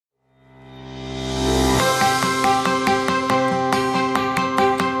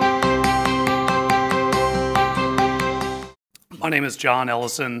name is John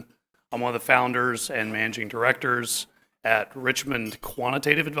Ellison. I'm one of the founders and managing directors at Richmond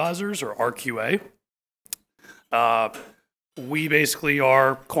Quantitative Advisors, or RQA. We basically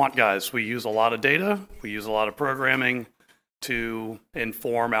are quant guys. We use a lot of data. We use a lot of programming to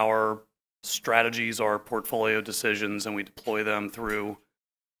inform our strategies, our portfolio decisions, and we deploy them through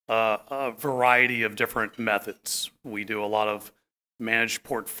a variety of different methods. We do a lot of managed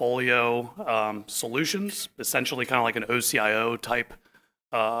portfolio solutions, essentially kind of like an OCIO type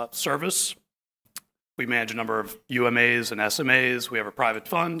service. We manage a number of UMAs and SMAs. We have a private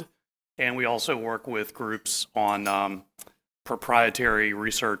fund, and we also work with groups on proprietary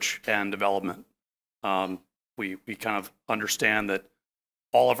research and development. We kind of understand that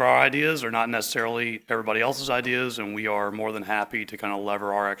all of our ideas are not necessarily everybody else's ideas, and we are more than happy to kind of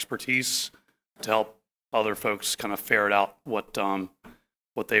lever our expertise to help other folks kind of ferret out what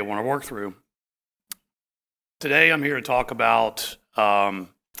they want to work through. Today, I'm here to talk about.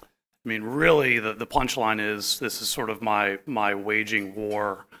 Really, the punchline is this is sort of my waging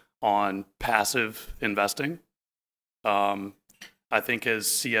war on passive investing. I think as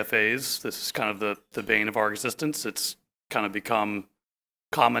CFAs, this is kind of the bane of our existence. It's kind of become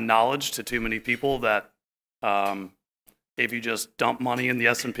common knowledge to too many people that if you just dump money in the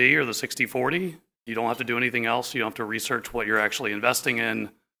S&P or the 60/40, you don't have to do anything else. You don't have to research what you're actually investing in.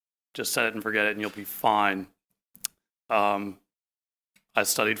 Just set it and forget it, and you'll be fine. I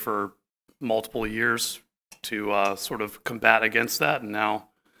studied for multiple years to sort of combat against that, and now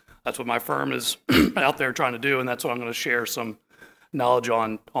that's what my firm is out there trying to do, and that's what I'm going to share some knowledge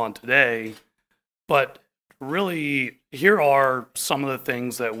on today. But really, here are some of the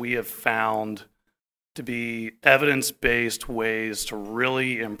things that we have found to be evidence-based ways to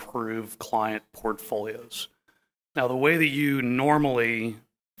really improve client portfolios. Now, the way that you normally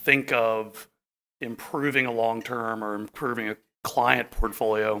think of improving a long-term or improving a client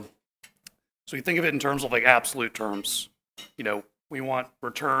portfolio, so you think of it in terms of like absolute terms. You know, we want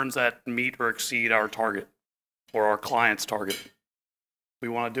returns that meet or exceed our target or our client's target. We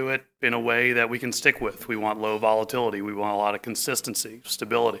want to do it in a way that we can stick with. We want low volatility. We want a lot of consistency,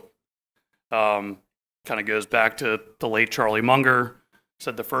 stability. Kind of goes back to the late Charlie Munger,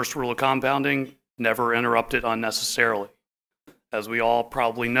 said the first rule of compounding, never interrupt it unnecessarily. As we all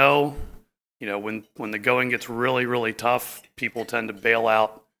probably know, you know, when the going gets really, really tough, people tend to bail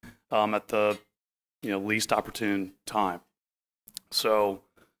out at the least opportune time. So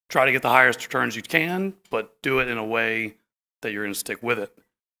try to get the highest returns you can, but do it in a way that you're going to stick with it.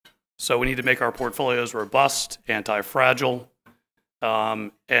 So we need to make our portfolios robust, anti-fragile,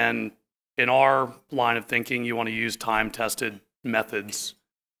 and in our line of thinking, you want to use time-tested methods.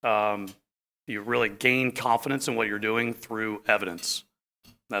 You really gain confidence in what you're doing through evidence.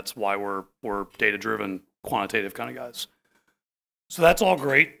 That's why we're data-driven, quantitative kind of guys. So that's all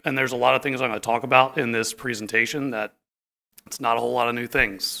great, and there's a lot of things I'm going to talk about in this presentation that it's not a whole lot of new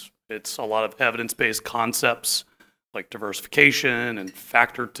things. It's a lot of evidence-based concepts like diversification and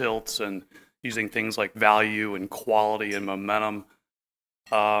factor tilts and using things like value and quality and momentum.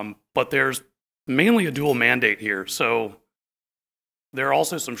 But there's mainly a dual mandate here. So there are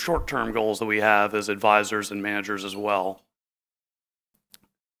also some short-term goals that we have as advisors and managers as well.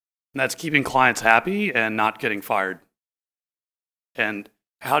 And that's keeping clients happy and not getting fired. And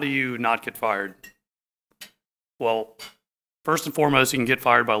how do you not get fired? Well, first and foremost, you can get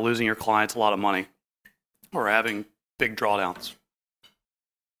fired by losing your clients a lot of money or having big drawdowns.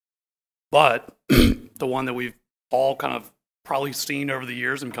 But the one that we've all kind of probably seen over the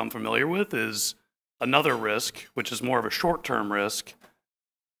years and become familiar with is another risk, which is more of a short-term risk,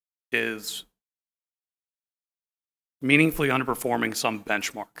 is meaningfully underperforming some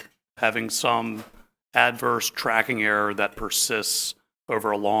benchmark, having some adverse tracking error that persists over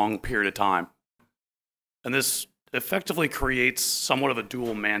a long period of time. And this effectively creates somewhat of a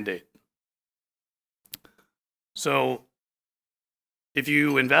dual mandate. So if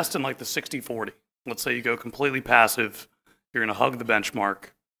you invest in like the 60/40, let's say you go completely passive, you're going to hug the benchmark.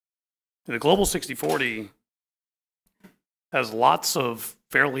 The global 60/40 has lots of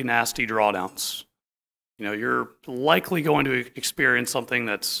fairly nasty drawdowns. You know, you're likely going to experience something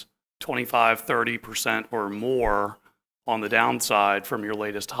that's 25, 30% or more on the downside from your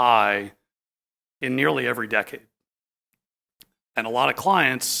latest high in nearly every decade. And a lot of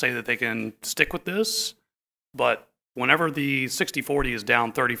clients say that they can stick with this, but whenever the 60/40 is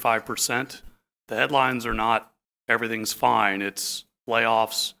down 35%, the headlines are not everything's fine. It's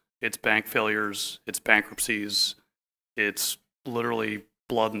layoffs, it's bank failures, it's bankruptcies, it's literally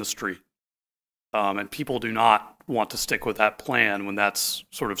blood in the street. And people do not want to stick with that plan when that's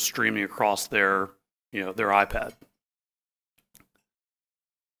sort of streaming across their iPad.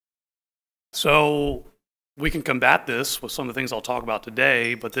 So we can combat this with some of the things I'll talk about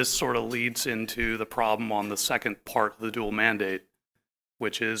today, but this sort of leads into the problem on the second part of the dual mandate,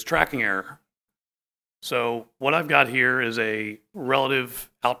 which is tracking error. So what I've got here is a relative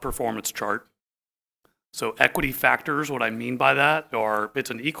outperformance chart. So equity factors, what I mean by that are,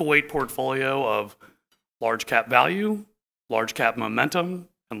 it's an equal weight portfolio of large cap value, large cap momentum,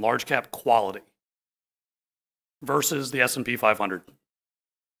 and large cap quality versus the S&P 500.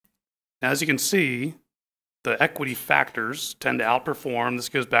 Now, as you can see, the equity factors tend to outperform. This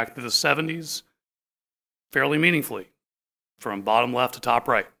goes back to the 70s fairly meaningfully from bottom left to top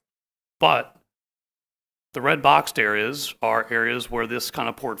right. But the red boxed areas are areas where this kind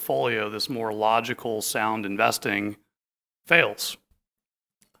of portfolio, this more logical, sound investing fails.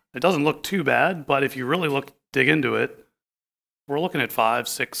 It doesn't look too bad, but if you really dig into it, we're looking at 5,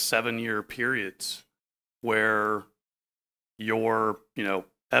 6, 7-year periods where your,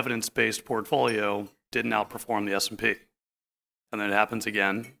 evidence-based portfolio didn't outperform the S&P. And then it happens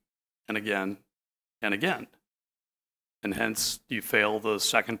again and again and again. And hence, you fail the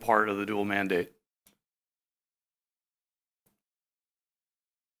second part of the dual mandate.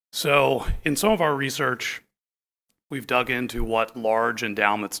 So in some of our research, we've dug into what large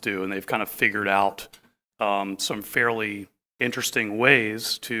endowments do, and they've kind of figured out some fairly interesting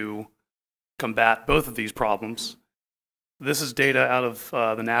ways to combat both of these problems. This is data out of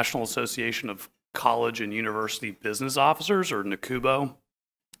the National Association of College and University Business Officers, or NACUBO.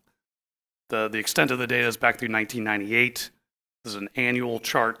 The extent of the data is back through 1998. This is an annual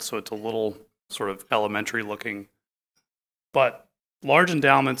chart, so it's a little sort of elementary looking. But large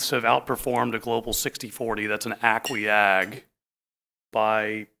endowments have outperformed a global 60-40, that's an ACWI-AG,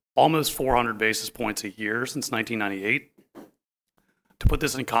 by almost 400 basis points a year since 1998. To put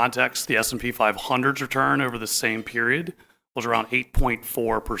this in context, the S&P 500's return over the same period was around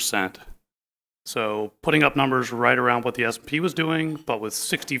 8.4%. So putting up numbers right around what the S&P was doing, but with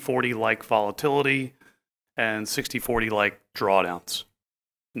 60-40 like volatility and 60-40 like drawdowns.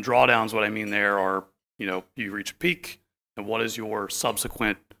 And drawdowns, what I mean there are, you reach a peak, and what is your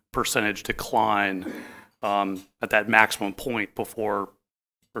subsequent percentage decline at that maximum point before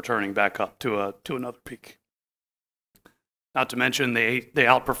returning back up to another peak. Not to mention, they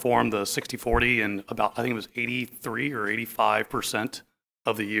outperformed the 60-40 in about, I think it was 83 or 85%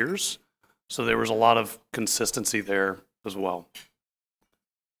 of the years. So there was a lot of consistency there as well.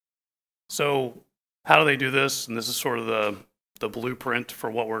 So how do they do this? And this is sort of the blueprint for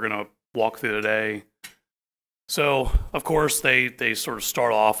what we're going to walk through today. So, of course, they sort of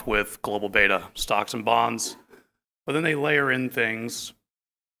start off with global beta, stocks and bonds, but then they layer in things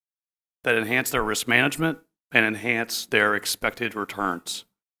that enhance their risk management and enhance their expected returns.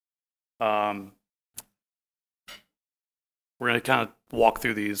 We're going to kind of walk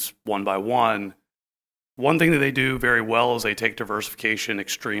through these one by one. One thing that they do very well is they take diversification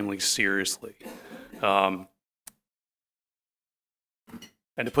extremely seriously. And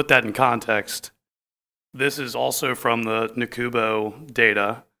to put that in context, this is also from the NACUBO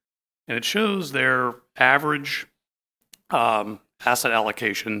data, and it shows their average asset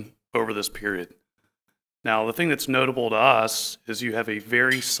allocation over this period. Now, the thing that's notable to us is you have a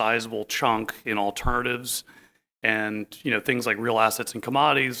very sizable chunk in alternatives and things like real assets and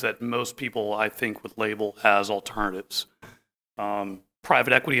commodities that most people, I think, would label as alternatives.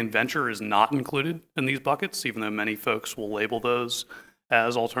 Private equity and venture is not included in these buckets, even though many folks will label those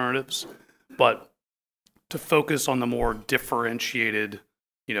as alternatives. But to focus on the more differentiated,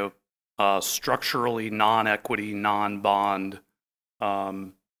 structurally non-equity, non-bond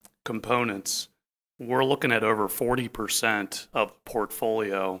components, we're looking at over 40% of the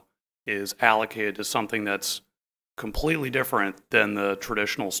portfolio is allocated to something that's completely different than the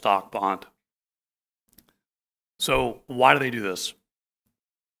traditional stock bond. So why do they do this?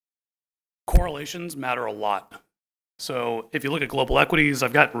 Correlations matter a lot. So if you look at global equities,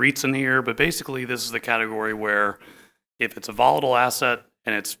 I've got REITs in here, but basically this is the category where if it's a volatile asset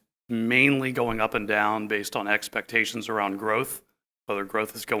and it's mainly going up and down based on expectations around growth, whether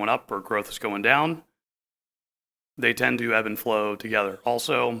growth is going up or growth is going down, they tend to ebb and flow together.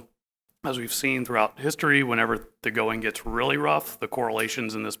 Also, as we've seen throughout history, whenever the going gets really rough, the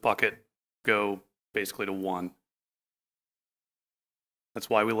correlations in this bucket go basically to 1. That's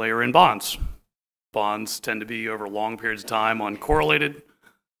why we layer in bonds. Bonds tend to be over long periods of time uncorrelated,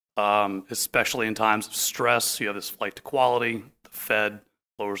 especially in times of stress. You have this flight to quality. The Fed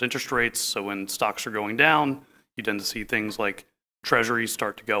lowers interest rates, so when stocks are going down, you tend to see things like treasuries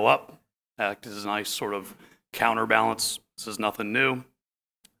start to go up. Act as a nice sort of counterbalance. This is nothing new.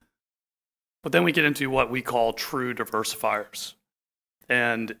 But then we get into what we call true diversifiers.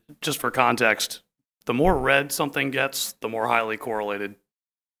 And just for context, the more red something gets, the more highly correlated.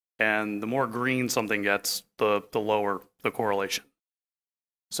 And the more green something gets, the lower the correlation.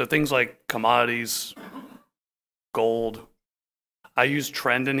 So things like commodities, gold. I use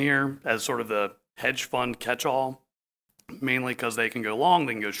trend in here as sort of the hedge fund catch-all, mainly because they can go long,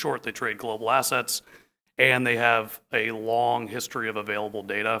 they can go short, they trade global assets, and they have a long history of available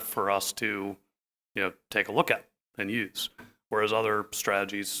data for us to, take a look at and use. Whereas other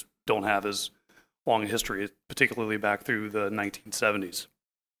strategies don't have as long a history, particularly back through the 1970s.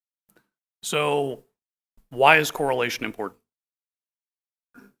 So why is correlation important?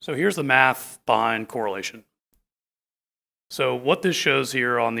 So here's the math behind correlation. So what this shows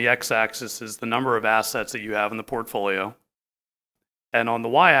here on the x-axis is the number of assets that you have in the portfolio. And on the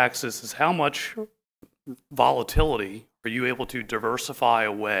y-axis is how much volatility are you able to diversify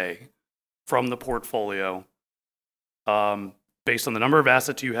away from the portfolio based on the number of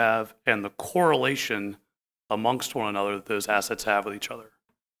assets you have and the correlation amongst one another that those assets have with each other.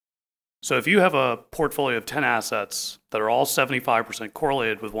 So if you have a portfolio of 10 assets that are all 75%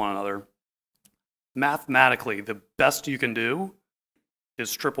 correlated with one another, mathematically, the best you can do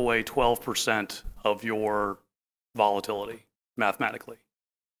is strip away 12% of your volatility, mathematically.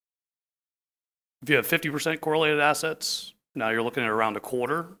 If you have 50% correlated assets, now you're looking at around a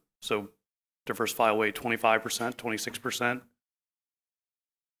quarter, so diversify away 25%, 26%.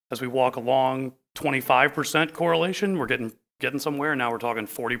 As we walk along, 25% correlation, we're getting somewhere. Now we're talking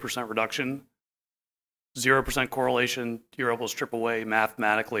 40% reduction. 0% correlation, you're able to strip away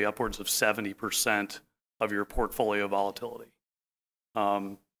mathematically upwards of 70% of your portfolio volatility.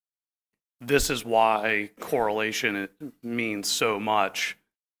 This is why correlation means so much,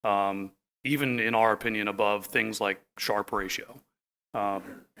 even in our opinion, above things like Sharpe ratio.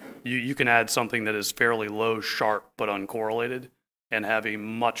 You can add something that is fairly low Sharpe but uncorrelated and have a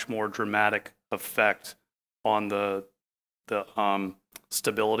much more dramatic effect on the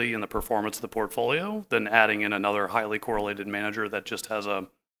stability and the performance of the portfolio than adding in another highly correlated manager that just has a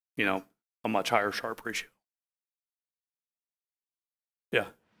much higher Sharpe ratio. Yeah.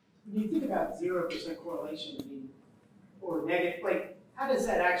 When you think about 0% correlation, or negative, like, how does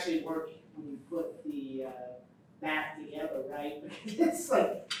that actually work when you put the math together, right? It's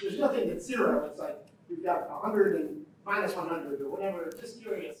like, there's nothing that's zero. It's like, you've got 100 and minus 100 or whatever. Just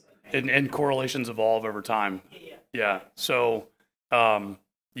curious. And correlations evolve over time. Yeah. So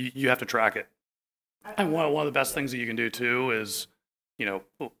you have to track it. And one of the best things that you can do too is,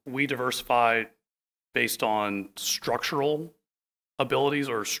 we diversify based on structural abilities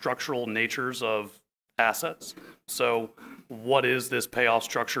or structural natures of assets. So what is this payoff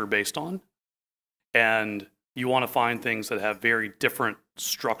structure based on? And you want to find things that have very different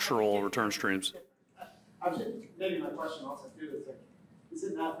structural return streams. Maybe my question also too is, like, is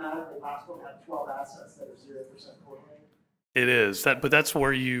it mathematically possible to have 12 assets that are 0% correlated? It is. But that's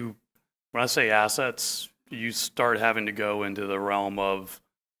where when I say assets, you start having to go into the realm of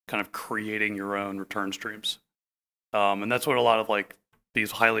kind of creating your own return streams. And that's what a lot of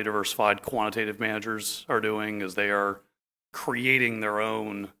these highly diversified quantitative managers are doing, is they are creating their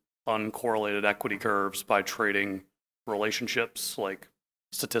own uncorrelated equity curves by trading relationships like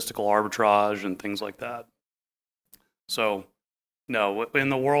statistical arbitrage and things like that. So no, in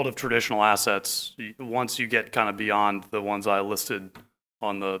the world of traditional assets, once you get kind of beyond the ones I listed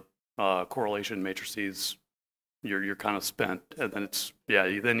on the correlation matrices, you're kind of spent, and then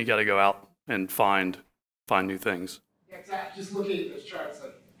then you got to go out and find new things. Yeah, exactly. Just looking at those charts,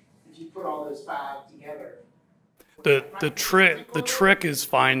 like if you put all those 5 together. The trick is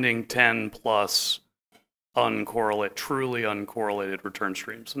finding 10 plus truly uncorrelated return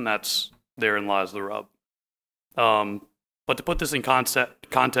streams, and therein lies the rub. But to put this in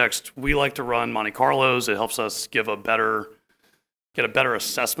context, we like to run Monte Carlos. It helps us get a better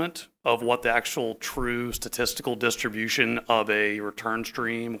assessment of what the actual true statistical distribution of a return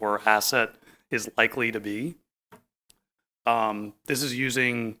stream or asset is likely to be. This is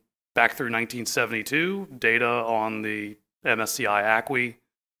using, back through 1972, data on the MSCI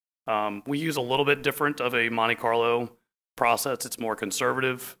ACWI. We use a little bit different of a Monte Carlo process. It's more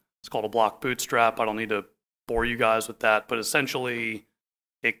conservative. It's called a block bootstrap. I don't need to bore you guys with that, but essentially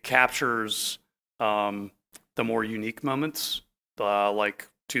it captures the more unique moments, like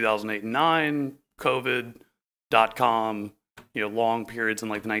 2008 and 9, COVID, .com, long periods in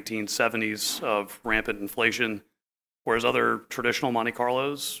like the 1970s of rampant inflation, whereas other traditional Monte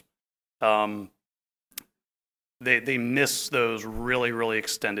Carlos, they miss those really, really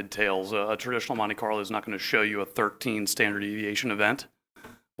extended tails. A traditional Monte Carlo is not going to show you a 13 standard deviation event,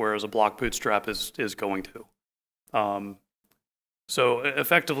 whereas a block bootstrap is going to. So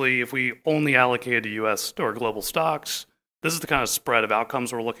effectively, if we only allocated to US or global stocks, this is the kind of spread of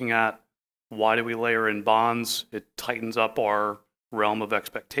outcomes we're looking at. Why do we layer in bonds? It tightens up our realm of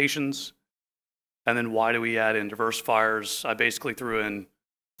expectations. And then why do we add in diversifiers? I basically threw in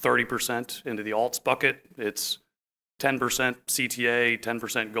 30% into the alts bucket. It's 10% CTA,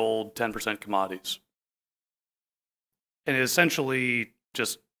 10% gold, 10% commodities. And it essentially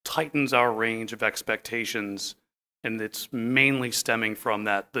just tightens our range of expectations, and it's mainly stemming from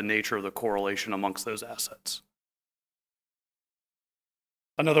the nature of the correlation amongst those assets.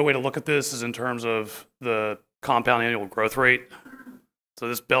 Another way to look at this is in terms of the compound annual growth rate. So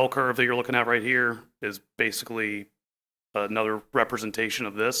this bell curve that you're looking at right here is basically another representation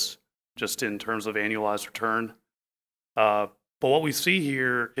of this, just in terms of annualized return. But what we see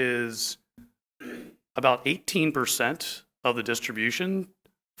here is about 18% of the distribution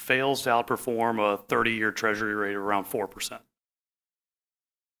fails to outperform a 30-year treasury rate of around 4%. You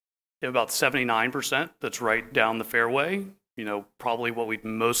have about 79% that's right down the fairway, probably what we'd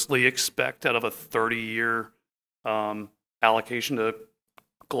mostly expect out of a 30-year allocation to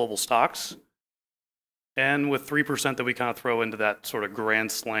global stocks. And with 3% that we kind of throw into that sort of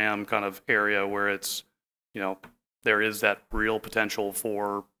grand slam kind of area where it's, there is that real potential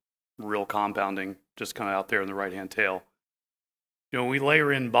for real compounding just kind of out there in the right-hand tail. When we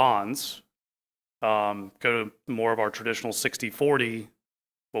layer in bonds, go to more of our traditional 60-40,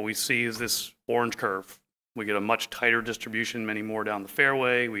 what we see is this orange curve. We get a much tighter distribution, many more down the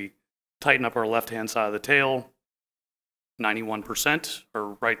fairway. We tighten up our left-hand side of the tail. 91%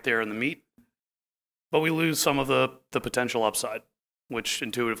 are right there in the meat. But we lose some of the potential upside, which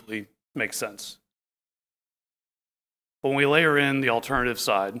intuitively makes sense. When we layer in the alternative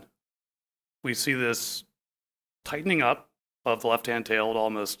side, we see this tightening up of the left-hand tail to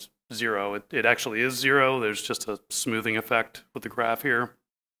almost zero. It actually is zero. There's just a smoothing effect with the graph here.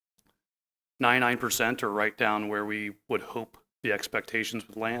 99% are right down where we would hope the expectations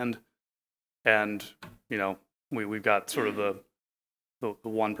would land. And, we've got sort of the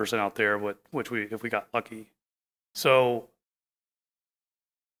 1% out there, if we got lucky. So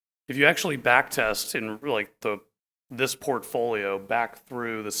if you actually backtest in this portfolio back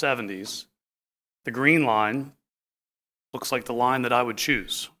through the 70s, the green line looks like the line that I would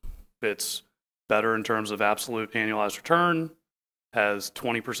choose. It's better in terms of absolute annualized return, has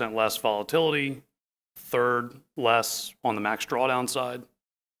 20% less volatility, third less on the max drawdown side.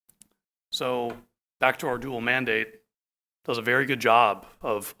 So back to our dual mandate, does a very good job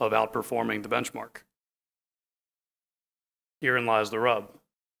of outperforming the benchmark. Herein lies the rub.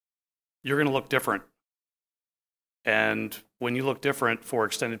 You're going to look different. And when you look different for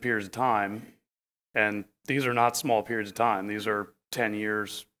extended periods of time, and these are not small periods of time, these are 10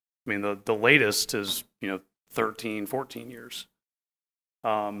 years. I mean, the latest is, 13, 14 years.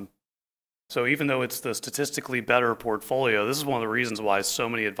 So even though it's the statistically better portfolio, this is one of the reasons why so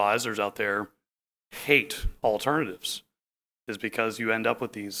many advisors out there hate alternatives, is because you end up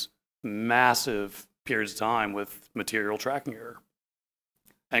with these massive periods of time with material tracking error.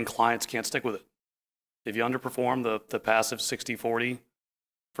 And clients can't stick with it. If you underperform the passive 60-40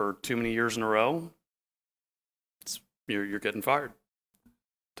 for too many years in a row, you're getting fired,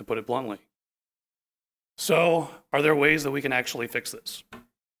 to put it bluntly. So are there ways that we can actually fix this?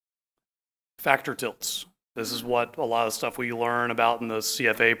 Factor tilts. This is what a lot of stuff we learn about in the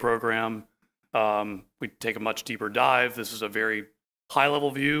CFA program. We take a much deeper dive. This is a very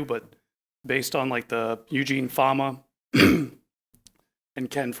high-level view, but based on the Eugene Fama and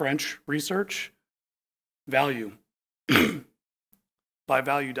Ken French research, value by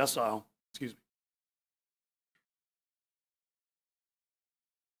value decile, excuse me.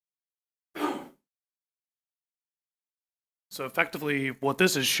 So effectively, what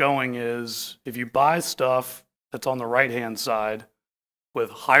this is showing is if you buy stuff that's on the right-hand side with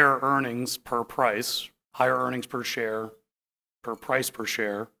higher earnings per price, higher earnings per share, per price per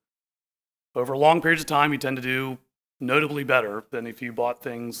share, over long periods of time, you tend to do notably better than if you bought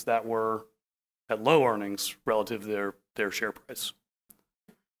things that were at low earnings relative to their share price.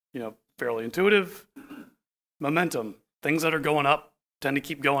 Fairly intuitive. Momentum. Things that are going up tend to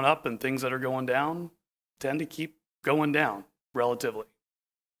keep going up, and things that are going down tend to keep going down relatively.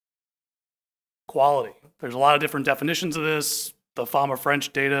 Quality. There's a lot of different definitions of this. The Fama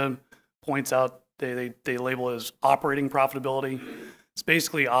French data points out they label it as operating profitability. It's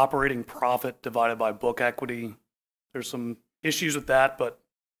basically operating profit divided by book equity. There's some issues with that, but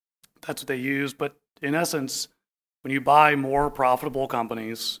that's what they use. But in essence, when you buy more profitable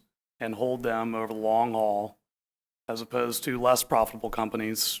companies and hold them over the long haul, as opposed to less profitable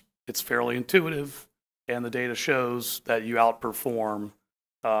companies, it's fairly intuitive. and the data shows that you outperform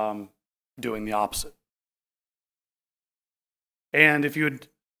doing the opposite. And if you had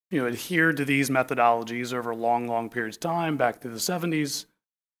adhered to these methodologies over long periods of time, back to the 70s,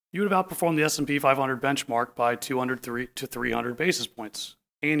 you would have outperformed the S&P 500 benchmark by 200 to 300 basis points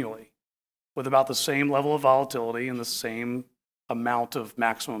annually, with about the same level of volatility and the same amount of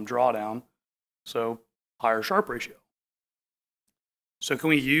maximum drawdown, so higher Sharpe ratio. So can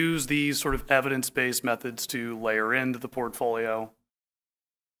we use these sort of evidence-based methods to layer into the portfolio?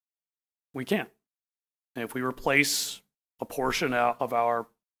 We can. And if we replace a portion of our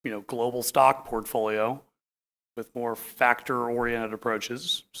global stock portfolio with more factor-oriented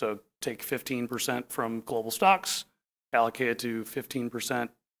approaches, so take 15% from global stocks, allocate it to 15%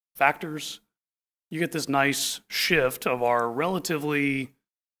 factors, you get this nice shift of our relatively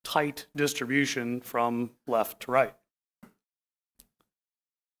tight distribution from left to right.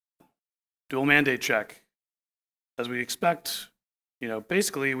 Dual mandate check. As we expect,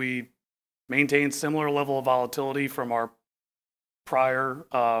 basically we maintain similar level of volatility from our prior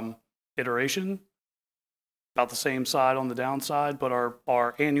iteration, about the same side on the downside, but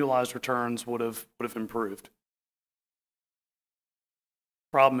our annualized returns would have improved.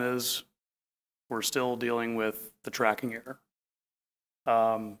 Problem is, we're still dealing with the tracking error,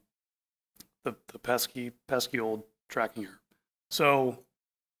 the pesky old tracking error. So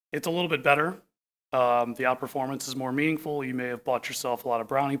it's a little bit better. The outperformance is more meaningful. You may have bought yourself a lot of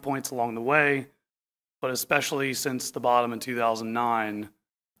brownie points along the way, but especially since the bottom in 2009,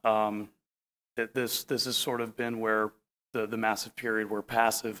 this has sort of been where the massive period where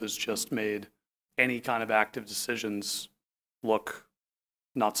passive has just made any kind of active decisions look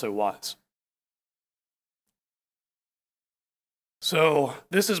not so wise. So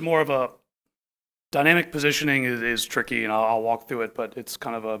this is more of a dynamic positioning is tricky, and I'll walk through it, but it's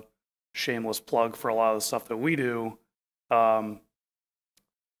kind of a shameless plug for a lot of the stuff that we do. But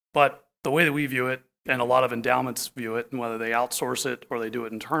the way that we view it, and a lot of endowments view it, and whether they outsource it or they do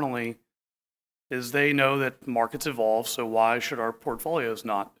it internally, is they know that markets evolve, so why should our portfolios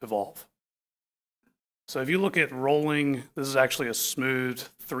not evolve? So if you look at rolling, this is actually a smooth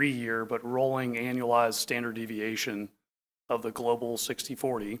 3-year, but rolling annualized standard deviation of the global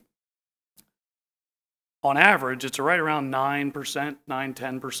 60/40. On average, it's right around 9%,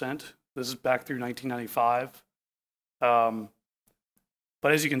 9-10%. This is back through 1995.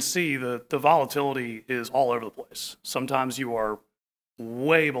 But as you can see, the volatility is all over the place. Sometimes you are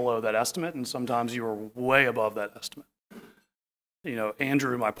way below that estimate, and sometimes you are way above that estimate.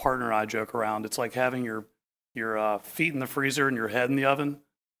 Andrew, my partner, and I joke around. It's like having your feet in the freezer and your head in the oven.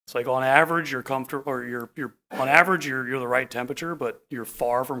 It's like on average you're comfortable, or you're on average you're the right temperature, but you're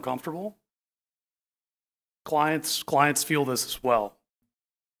far from comfortable. Clients feel this as well.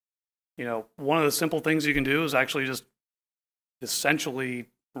 One of the simple things you can do is actually just essentially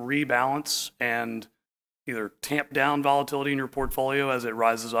rebalance and either tamp down volatility in your portfolio as it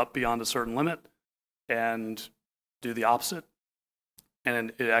rises up beyond a certain limit, and do the opposite.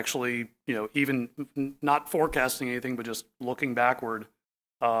 And it actually, even not forecasting anything, but just looking backward,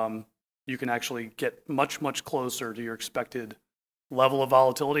 you can actually get much closer to your expected level of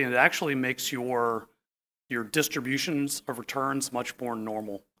volatility, and it actually makes your distributions of returns much more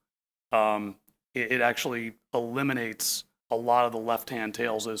normal. It actually eliminates a lot of the left-hand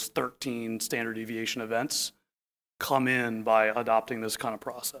tails. Those 13 standard deviation events come in by adopting this kind of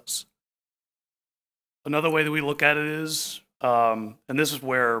process. Another way that we look at it is, and this is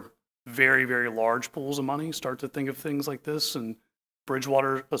where very large pools of money start to think of things like this, and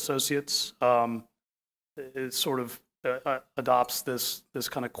Bridgewater Associates it sort of adopts this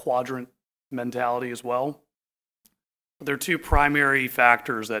kind of quadrant mentality as well. But there are two primary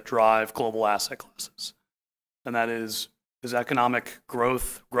factors that drive global asset classes, and that is economic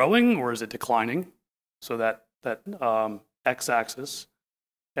growth growing or is it declining? So that x-axis.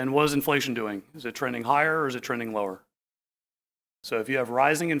 And what is inflation doing? Is it trending higher or is it trending lower? So if you have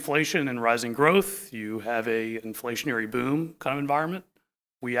rising inflation and rising growth, you have a inflationary boom kind of environment.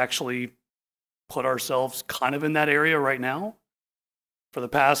 We actually put ourselves kind of in that area right now. For the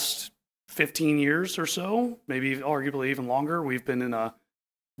past 15 years or so, maybe arguably even longer, we've been in a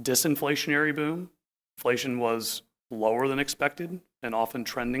disinflationary boom. Inflation was lower than expected and often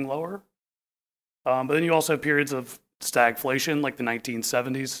trending lower. But then you also have periods of stagflation like the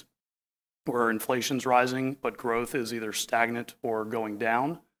 1970s, where inflation's rising, but growth is either stagnant or going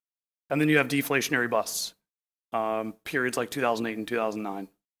down. And then you have deflationary busts, periods like 2008 and 2009.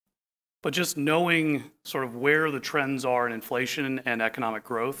 But just knowing sort of where the trends are in inflation and economic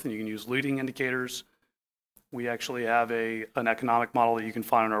growth, and you can use leading indicators. We actually have an economic model that you can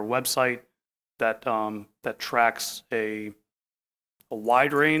find on our website that that tracks a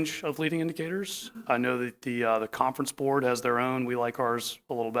wide range of leading indicators. I know that the conference board has their own. We like ours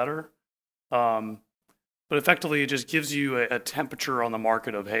a little better. But effectively, it just gives you a temperature on the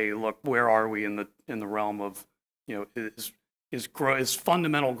market of, hey, look, where are we in the realm of, you know, is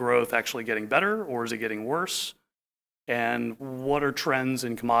fundamental growth actually getting better, or is it getting worse? And what are trends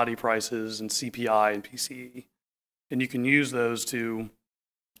in commodity prices and CPI and PCE? And you can use those to,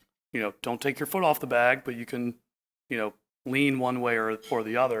 you know, don't take your foot off the bag, but you can, you know, lean one way or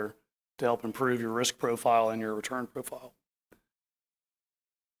the other to help improve your risk profile and your return profile.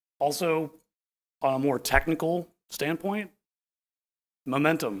 Also, on a more technical standpoint,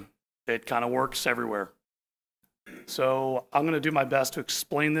 momentum, it kind of works everywhere. So I'm going to do my best to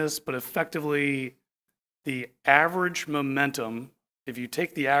explain this, but effectively, the average momentum, if you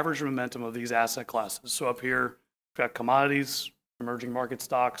take the average momentum of these asset classes, so up here, we've got commodities, emerging market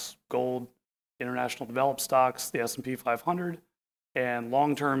stocks, gold, international developed stocks, the S&P 500, and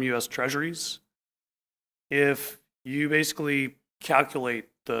long-term US Treasuries. If you basically calculate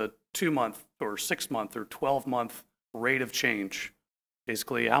the 2-month or 6-month or 12-month rate of change,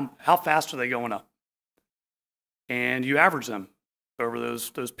 basically how fast are they going up? And you average them over those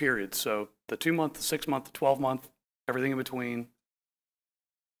periods. So the 2-month, the 6-month, the 12-month, everything in between.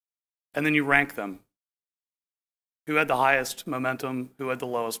 And then you rank them. Who had the highest momentum? Who had the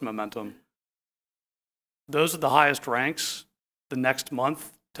lowest momentum? Those at the highest ranks, the next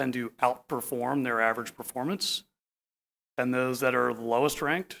month, tend to outperform their average performance. And those that are lowest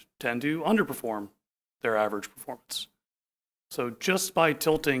ranked tend to underperform their average performance. So just by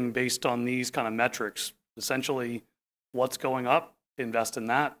tilting based on these kind of metrics, essentially what's going up, invest in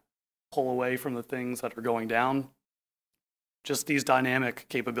that, pull away from the things that are going down. Just these dynamic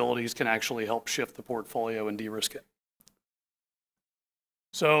capabilities can actually help shift the portfolio and de-risk it.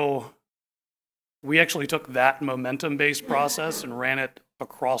 So we actually took that momentum-based process and ran it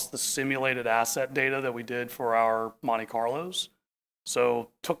across the simulated asset data that we did for our Monte Carlos. So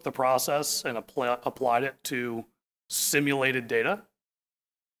took the process and applied it to simulated data.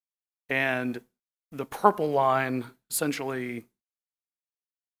 And the purple line essentially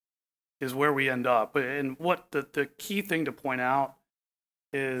is where we end up. And what the key thing to point out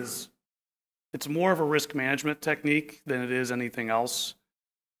is it's more of a risk management technique than it is anything else.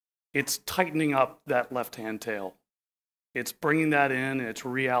 It's tightening up that left-hand tail. It's bringing that in, and it's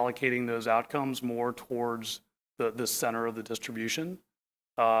reallocating those outcomes more towards the center of the distribution.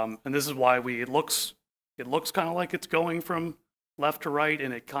 And this is why it looks kind of like it's going from left to right,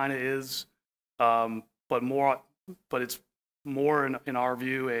 and it kind of is, but it's more in our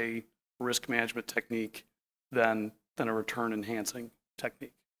view a risk management technique than a return enhancing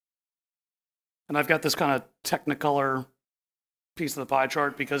technique. And I've got this kind of Technicolor piece of the pie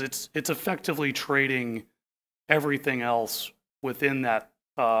chart because it's effectively trading everything else within that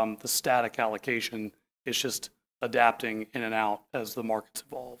the static allocation. It's just adapting in and out as the markets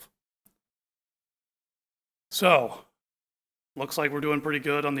evolve. So looks like we're doing pretty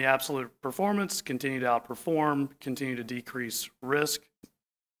good on the absolute performance, continue to outperform, continue to decrease risk.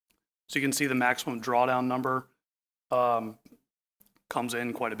 So you can see the maximum drawdown number comes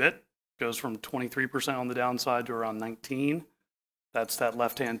in quite a bit, goes from 23% on the downside to around 19. That's that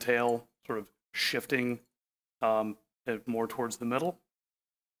left-hand tail sort of shifting more towards the middle,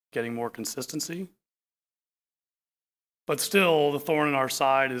 getting more consistency. But still, the thorn in our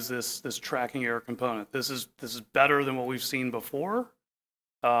side is this tracking error component. This is better than what we've seen before,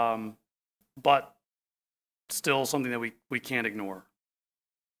 but still something that we can't ignore.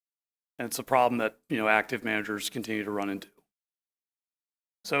 And it's a problem that active managers continue to run into.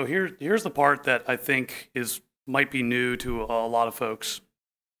 So here's the part that I think might be new to a lot of folks.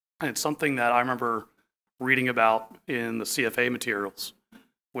 And it's something that I remember reading about in the CFA materials,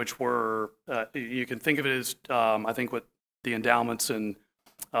 which were, you can think of it as, I think what the endowments and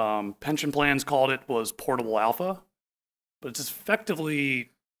pension plans called it was portable alpha, but it's effectively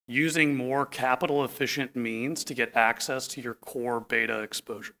using more capital efficient means to get access to your core beta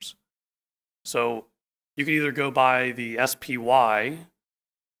exposures. So you can either go buy the SPY,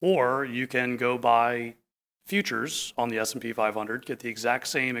 or you can go buy futures on the S&P 500, get the exact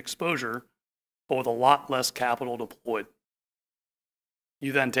same exposure, but with a lot less capital deployed.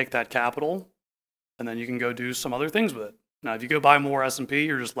 You then take that capital, and then you can go do some other things with it. Now, if you go buy more S&P,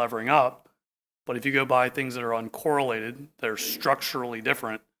 you're just levering up. But if you go buy things that are uncorrelated, that are structurally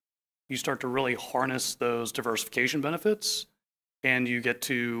different, you start to really harness those diversification benefits, and you get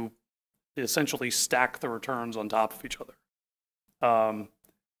to essentially stack the returns on top of each other.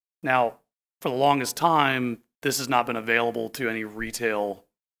 Now, for the longest time, this has not been available to any retail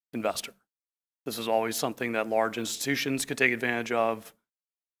investor. This is always something that large institutions could take advantage of.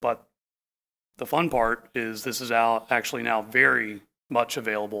 But the fun part is this is actually now very much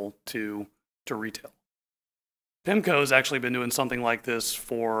available to retail. PIMCO has actually been doing something like this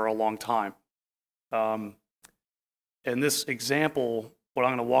for a long time. In this example, what I'm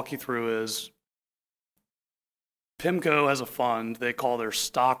going to walk you through is PIMCO has a fund they call their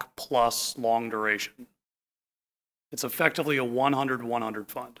Stock Plus Long Duration. It's effectively a 100-100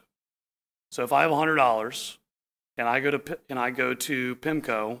 fund. So if I have $100 and I go to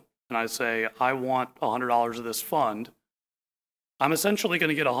PIMCO and I say I want $100 of this fund, I'm essentially going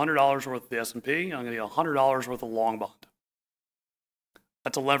to get $100 worth of the S&P, and I'm going to get $100 worth of long bond.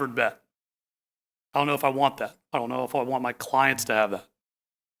 That's a levered bet. I don't know if I want that. I don't know if I want my clients to have that.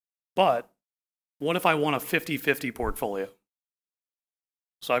 But what if I want a 50-50 portfolio?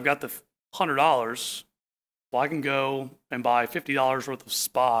 So I've got the $100. Well, I can go and buy $50 worth of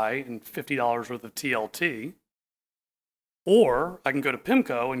SPY and $50 worth of TLT. Or I can go to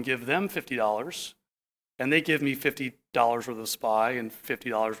PIMCO and give them $50, and they give me $50 worth of SPY and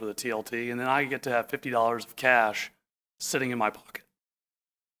 $50 worth of TLT, and then I get to have $50 of cash sitting in my pocket.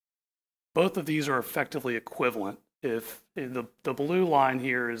 Both of these are effectively equivalent. If the blue line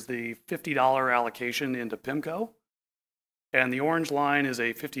here is the $50 allocation into PIMCO, and the orange line is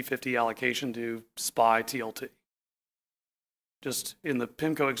a 50-50 allocation to SPY TLT. Just in the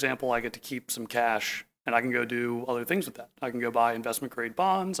PIMCO example, I get to keep some cash, and I can go do other things with that. I can go buy investment grade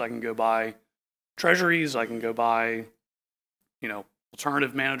bonds, I can go buy treasuries, I can go buy,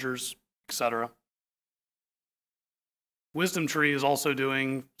 alternative managers, etc. Wisdom Tree is also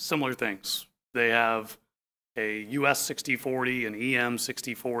doing similar things. They have a US 60/40, an EM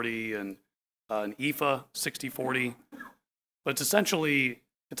 60/40, and an EFA 60/40. But it's essentially,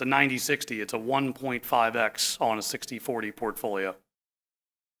 it's a 90/60. It's a 1.5x on a 60/40 portfolio.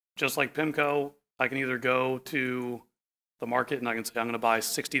 Just like PIMCO, I can either go to the market and I can say I'm going to buy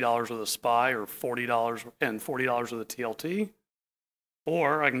 $60 worth of SPY or $40 and $40 worth of TLT.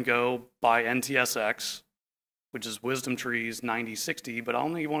 Or I can go buy NTSX, which is Wisdom Tree's 90/60, but I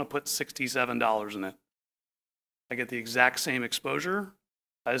only want to put $67 in it. I get the exact same exposure.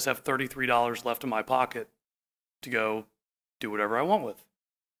 I just have $33 left in my pocket to go do whatever I want with.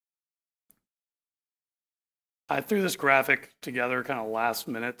 I threw this graphic together kind of last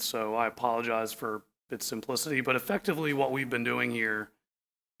minute, so I apologize for its simplicity, but effectively what we've been doing here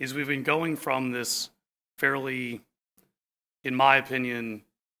is we've been going from this fairly, in my opinion,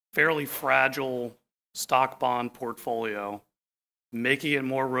 fairly fragile stock bond portfolio, making it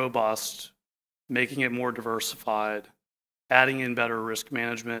more robust, making it more diversified, adding in better risk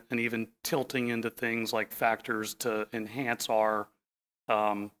management, and even tilting into things like factors to enhance our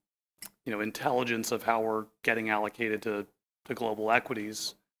intelligence of how we're getting allocated to global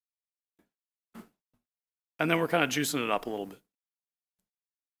equities. And then we're kind of juicing it up a little bit.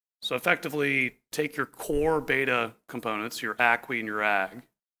 So effectively, take your core beta components, your ACWI and your AG,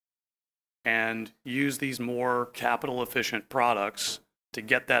 and use these more capital efficient products to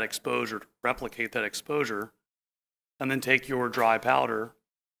get that exposure, to replicate that exposure, and then take your dry powder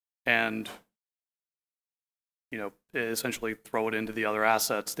and essentially throw it into the other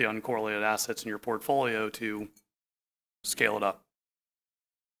assets, the uncorrelated assets in your portfolio to scale it up.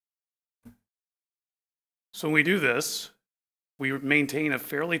 So when we do this, we maintain a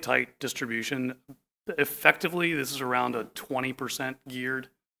fairly tight distribution. Effectively, this is around a 20% geared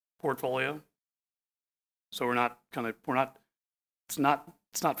portfolio. So it's not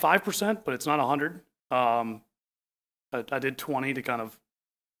 5%, but it's not 100. I did 20 to kind of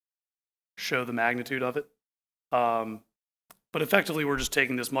show the magnitude of it. But effectively, we're just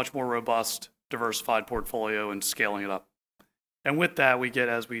taking this much more robust, diversified portfolio and scaling it up. And with that, we get,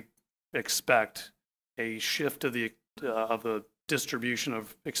 as we expect, a shift of the distribution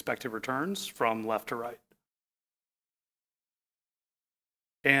of expected returns from left to right.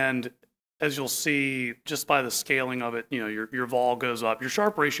 And as you'll see, just by the scaling of it, your vol goes up. Your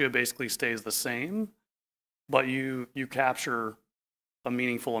Sharpe ratio basically stays the same, but you capture a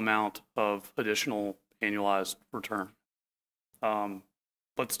meaningful amount of additional annualized return,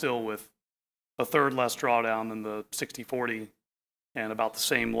 but still with a third less drawdown than the 60/40 and about the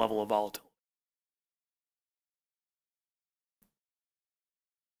same level of volatility.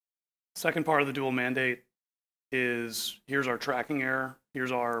 Second part of the dual mandate is, here's our tracking error.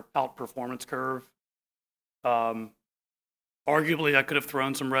 Here's our outperformance curve. Arguably, I could have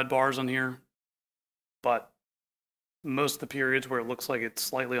thrown some red bars on here, but most of the periods where it looks like it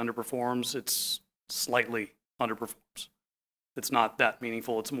slightly underperforms, it's slightly underperforms. It's not that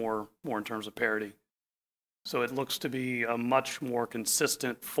meaningful. It's more in terms of parity. So it looks to be a much more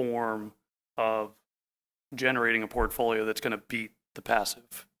consistent form of generating a portfolio that's going to beat the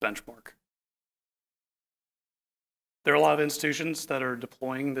passive benchmark. There are a lot of institutions that are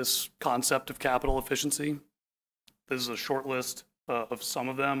deploying this concept of capital efficiency. This is a short list of some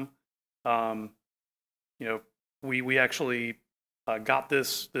of them. We actually got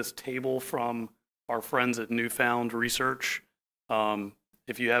this table from our friends at Newfound Research.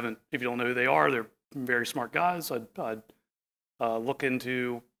 If you don't know who they are, they're very smart guys. I'd look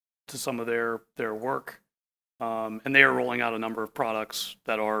into some of their work, and they are rolling out a number of products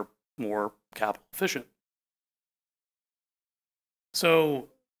that are more capital efficient. So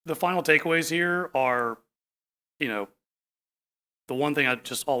the final takeaways here are, the one thing I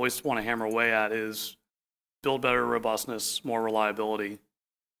just always want to hammer away at is build better robustness, more reliability,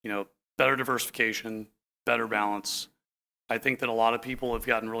 better diversification, better balance. I think that a lot of people have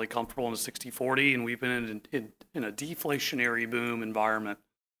gotten really comfortable in a 60-40, and we've been in a deflationary boom environment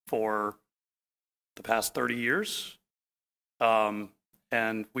for the past 30 years.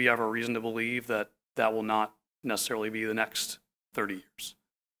 And we have a reason to believe that will not necessarily be the next 30 years.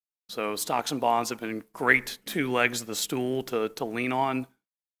 So stocks and bonds have been great two legs of the stool to lean on,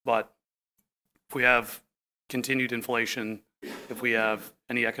 but if we have continued inflation, if we have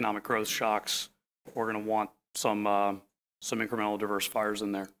any economic growth shocks, we're going to want some incremental diversifiers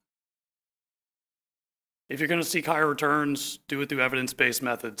in there. If you're going to seek higher returns, do it through evidence-based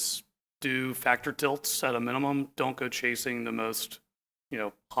methods. Do factor tilts at a minimum. Don't go chasing the most,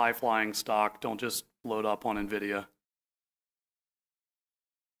 high-flying stock. Don't just load up on NVIDIA.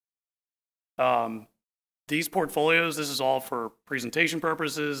 These portfolios, this is all for presentation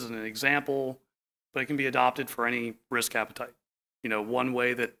purposes and an example, but it can be adopted for any risk appetite. One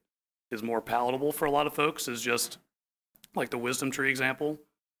way that is more palatable for a lot of folks is just like the wisdom tree example.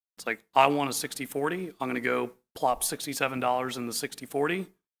 It's like, I want a 60-40. I'm going to go plop $67 in the 60-40.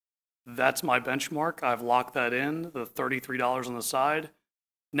 That's my benchmark. I've locked that in, the $33 on the side.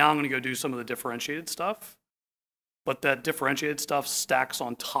 Now I'm going to go do some of the differentiated stuff. But that differentiated stuff stacks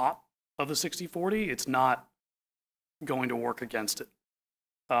on top of the 60-40. It's not going to work against it.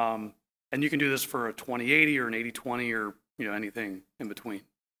 And you can do this for a 20-80 or an 80-20 or anything in between.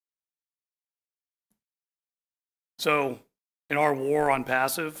 So in our war on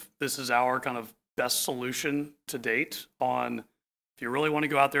passive, this is our kind of best solution to date on if you really want to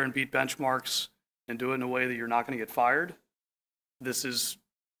go out there and beat benchmarks and do it in a way that you're not going to get fired. This is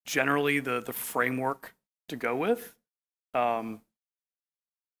generally the framework to go with. And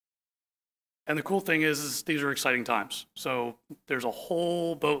the cool thing is these are exciting times. So there's a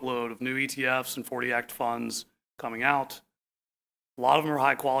whole boatload of new ETFs and 40 Act funds coming out. A lot of them are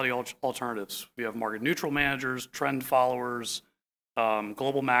high quality alternatives. We have market neutral managers, trend followers,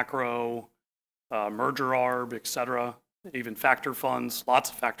 global macro, merger arb, et cetera, even factor funds, lots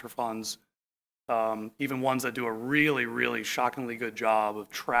of factor funds, even ones that do a really, really shockingly good job of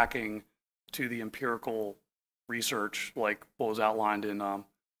tracking to the empirical research, like what was outlined in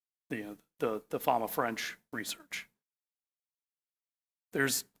the FAMA French research.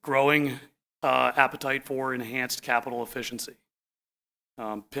 There's growing appetite for enhanced capital efficiency.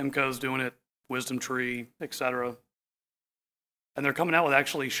 PIMCO's doing it, Wisdom Tree, et cetera. And they're coming out with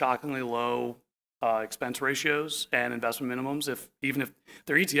actually shockingly low expense ratios and investment minimums. Even if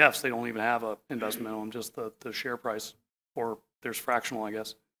they're ETFs, they don't even have an investment minimum, just the share price, or there's fractional, I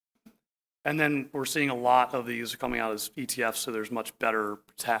guess. And then we're seeing a lot of these coming out as ETFs, so there's much better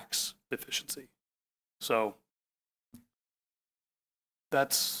tax efficiency. So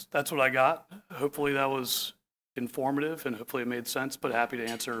that's what I got. Hopefully that was informative and hopefully it made sense, but happy to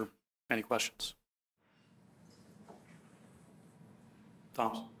answer any questions.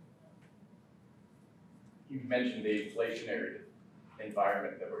 Thomas? You mentioned the inflationary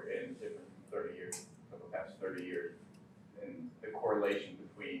environment that we're in different 30 years, for the past 30 years, and the correlation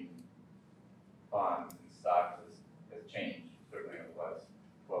between bonds and stocks has changed, certainly in the last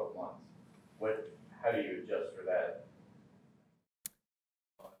 12 months. How do you adjust for that?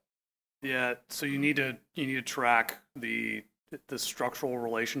 Yeah, so you need to track the structural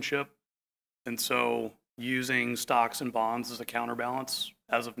relationship, and so using stocks and bonds as a counterbalance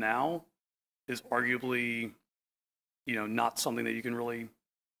as of now is arguably, not something that you can really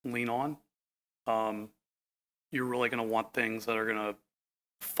lean on. You're really going to want things that are going to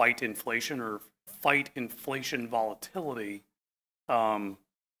fight inflation or fight inflation volatility a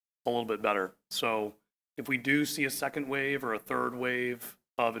little bit better. So if we do see a second wave or a third wave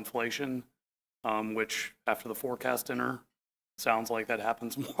of inflation, which after the forecast dinner sounds like that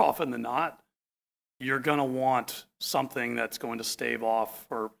happens more often than not, you're going to want something that's going to stave off,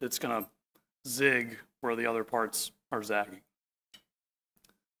 or it's going to zig where the other parts are zagging.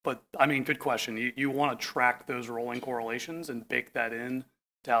 But I mean, good question. You want to track those rolling correlations and bake that in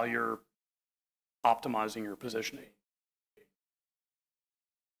to how you're optimizing your positioning.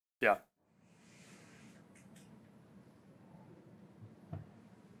 Yeah.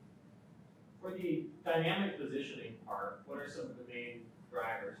 For the dynamic positioning part, what are some of the main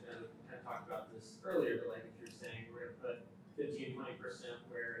drivers? You know, we kind of talked about this earlier, but like if you're saying we're going to put 15, 20%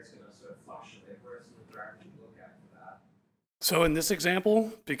 where it's going to sort of fluctuate, what are some of the drivers you look at for that? So in this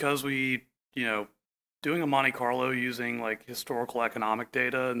example, because we, doing a Monte Carlo using like historical economic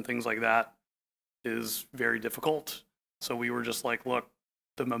data and things like that is very difficult. So we were just like, look,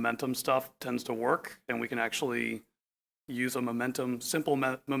 the momentum stuff tends to work, and we can actually use a simple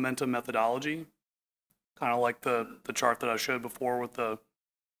momentum methodology, kind of like the chart that I showed before with the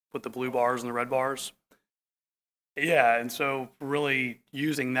blue bars and the red bars. Yeah, and so really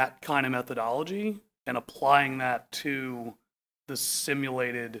using that kind of methodology and applying that to the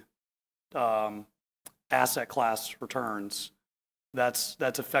simulated asset class returns, that's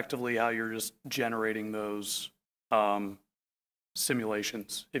effectively how you're just generating those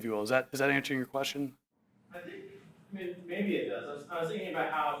simulations, if you will. Is that answering your question? I mean, maybe it does. I was thinking about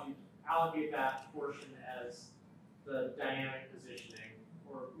how if you allocate that portion as the dynamic positioning,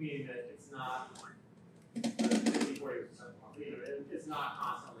 or meaning that it's not 50, 40%, it's not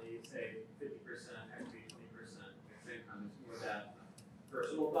constantly, say, 50% equity, 20% fixed income. It's more that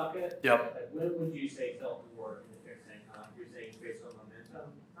versatile bucket. Yep. Like, when would you say tilt more in the fixed income? You're saying based on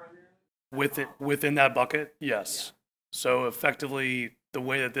momentum primarily? Within that bucket, yes. Yeah. So effectively, the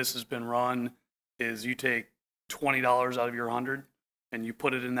way that this has been run is you take $20 out of your 100 and you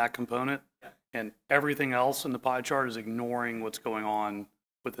put it in that component, yeah, and everything else in the pie chart is ignoring what's going on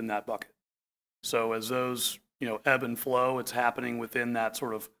within that bucket. So as those ebb and flow, it's happening within that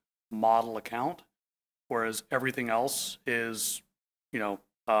sort of model account, whereas everything else is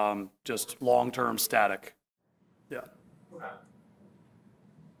just long-term static. Yeah. Okay.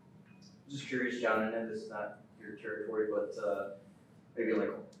 Just curious, John, I know this is not your territory, but maybe like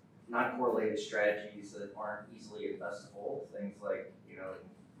non-correlated strategies that aren't easily investable, things like,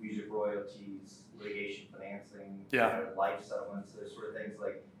 music royalties, litigation financing, yeah, life settlements, those sort of things.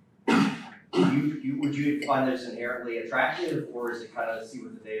 Like, would you find those inherently attractive, or is it kind of see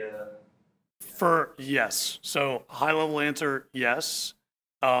what the data? Yes. So high-level answer, yes.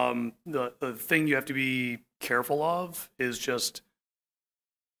 The thing you have to be careful of is just,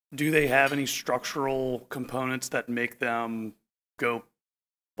 do they have any structural components that make them go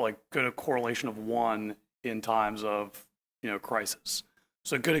to a correlation of 1 in times of crisis?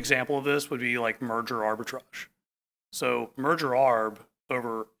 So a good example of this would be like merger arbitrage. So merger arb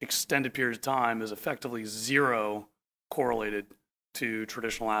over extended periods of time is effectively 0 correlated to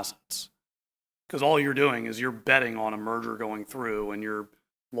traditional assets, because all you're doing is you're betting on a merger going through, and you're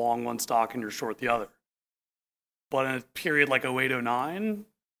long one stock and you're short the other. But in a period like 08-09,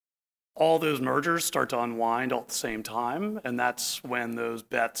 all those mergers start to unwind all at the same time, and that's when those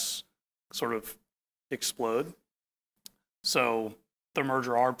bets sort of explode. So the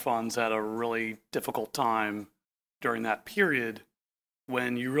merger arb funds had a really difficult time during that period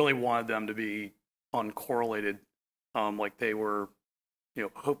when you really wanted them to be uncorrelated, like they were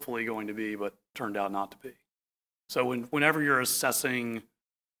hopefully going to be, but turned out not to be. So whenever you're assessing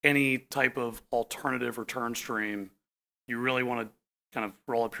any type of alternative return stream, you really want to kind of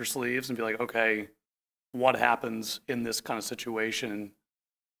roll up your sleeves and be like, okay, what happens in this kind of situation?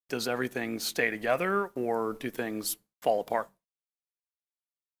 Does everything stay together, or do things fall apart?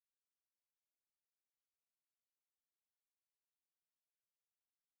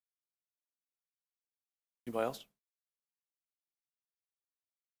 Anybody else?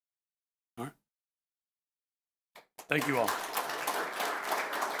 All right. Thank you all.